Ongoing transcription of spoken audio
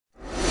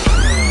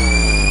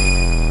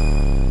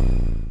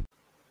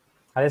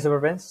Hello, super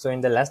friends. So in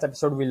the last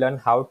episode, we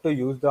learned how to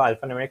use the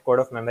alphanumeric code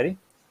of memory.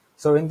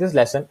 So in this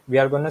lesson, we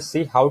are going to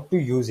see how to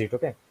use it,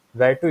 okay?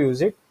 Where to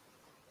use it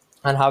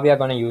and how we are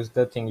going to use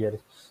the thing here.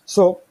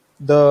 So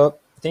the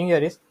thing here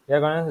is we are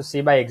going to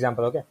see by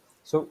example, okay?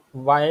 So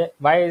why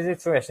is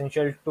it so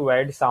essential to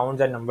add sounds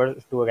and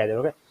numbers together,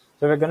 okay?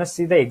 So we're going to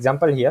see the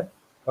example here,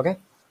 okay?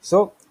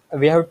 So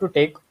we have to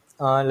take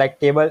like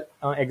table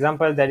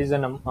example. There is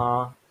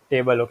a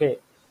table, okay?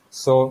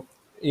 So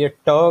t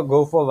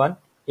go for 1,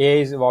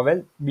 A is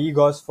vowel, B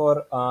goes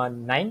for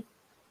 9,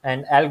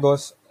 and L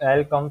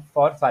comes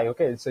for 5.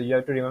 Okay, so you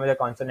have to remember the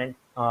consonant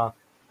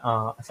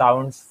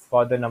sounds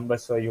for the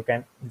numbers, so you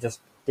can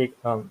just take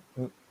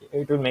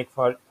it will make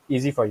for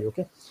easy for you.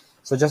 Okay,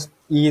 so just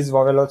E is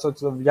vowel also.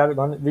 So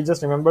we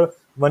just remember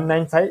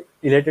 195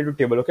 related to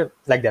table. Okay,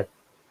 like that.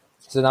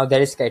 So now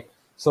there is kite.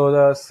 So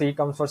the C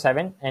comes for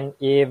 7 and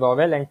A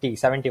vowel and T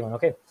 71.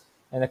 Okay,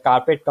 and the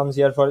carpet comes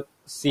here for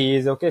C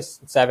is okay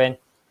 7,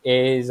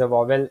 A is a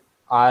vowel,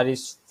 R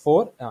is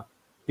 4,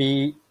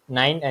 P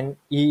 9, and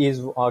E is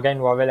again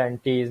vowel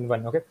and T is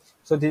 1. Okay,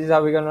 so this is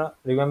how we're gonna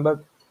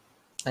remember.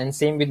 And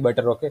same with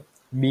butter. Okay,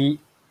 B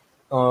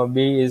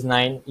B is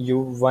 9, U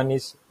 1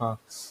 is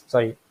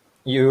sorry,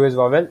 U is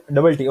vowel,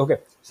 double T. Okay,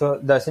 so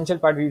the essential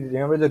part, we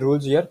remember the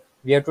rules here.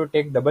 We have to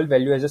take double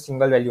value as a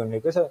single value only.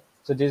 Okay, so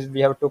this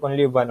we have took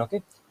only one.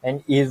 Okay,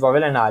 and E is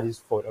vowel and R is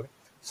 4. Okay,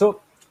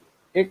 so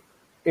it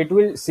it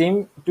will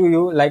seem to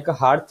you like a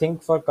hard thing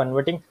for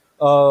converting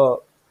a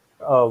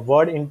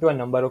word into a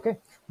number. Okay,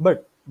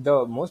 but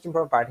the most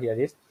important part here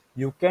is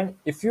you can,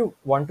 if you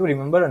want to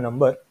remember a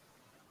number,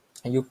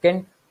 you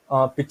can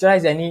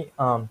picturize any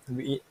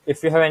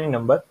if you have any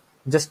number,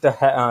 just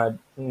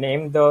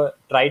name the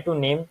try to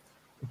name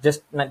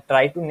just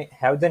try to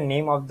have the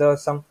name of the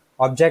some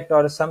object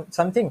or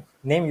something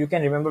name you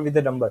can remember with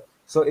the number.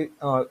 So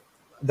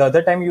the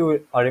other time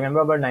you remember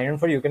about 9 and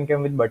 4, you can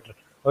come with butter.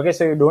 Okay,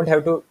 so you don't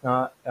have to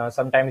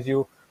sometimes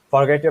you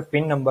forget your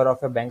pin number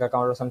of your bank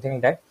account or something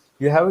like that.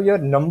 You have your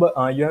number,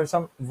 you have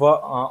some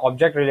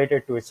object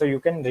related to it, so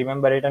you can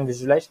remember it and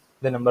visualize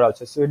the number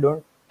also, so you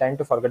don't tend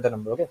to forget the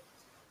number. Okay,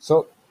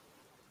 so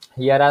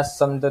here are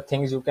some of the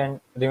things you can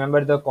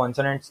remember the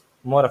consonants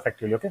more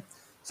effectively. Okay,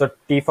 so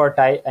T for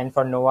tie, N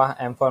for Noah,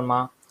 M for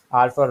Ma,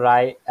 R for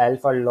Rai, L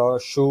for Law,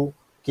 Shoe,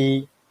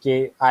 Key,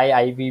 K,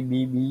 I, IV,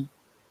 B, B,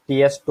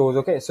 TS, toes.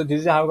 Okay, so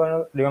this is how we're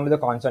going to remember the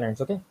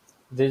consonants. Okay,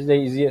 this is the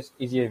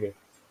easier way.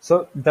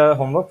 So the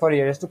homework for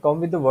here is to come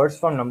with the words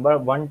from number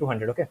 1 to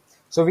 100. Okay,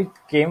 so we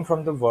came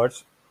from the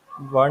words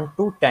 1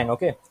 to 10.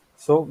 Okay,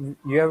 so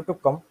you have to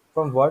come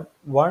from word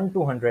 1 to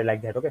 100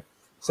 like that. Okay,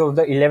 so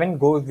the 11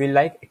 goes will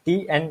like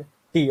T and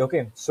T.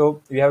 Okay,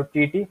 so we have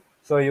TT,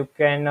 so you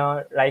can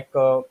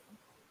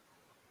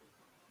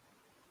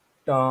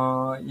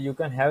you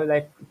can have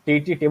like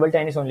TT table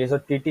tennis only, so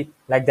TT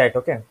like that.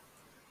 Okay,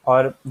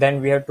 or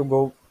then we have to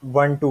go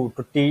 1 2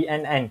 to T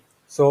and N,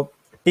 so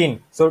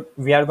tin, so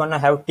we are gonna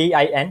have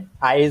TIN,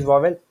 I is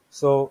vowel,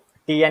 so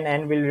T and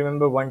N will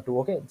remember 1 2.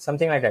 Okay,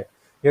 something like that.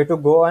 You have to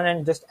go on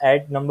and just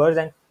add numbers,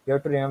 and you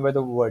have to remember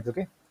the words.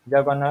 Okay, we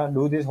are gonna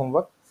do this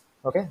homework.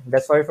 Okay,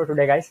 that's all for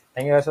today, guys.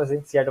 Thank you guys for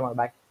seeing. See you tomorrow.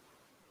 Bye.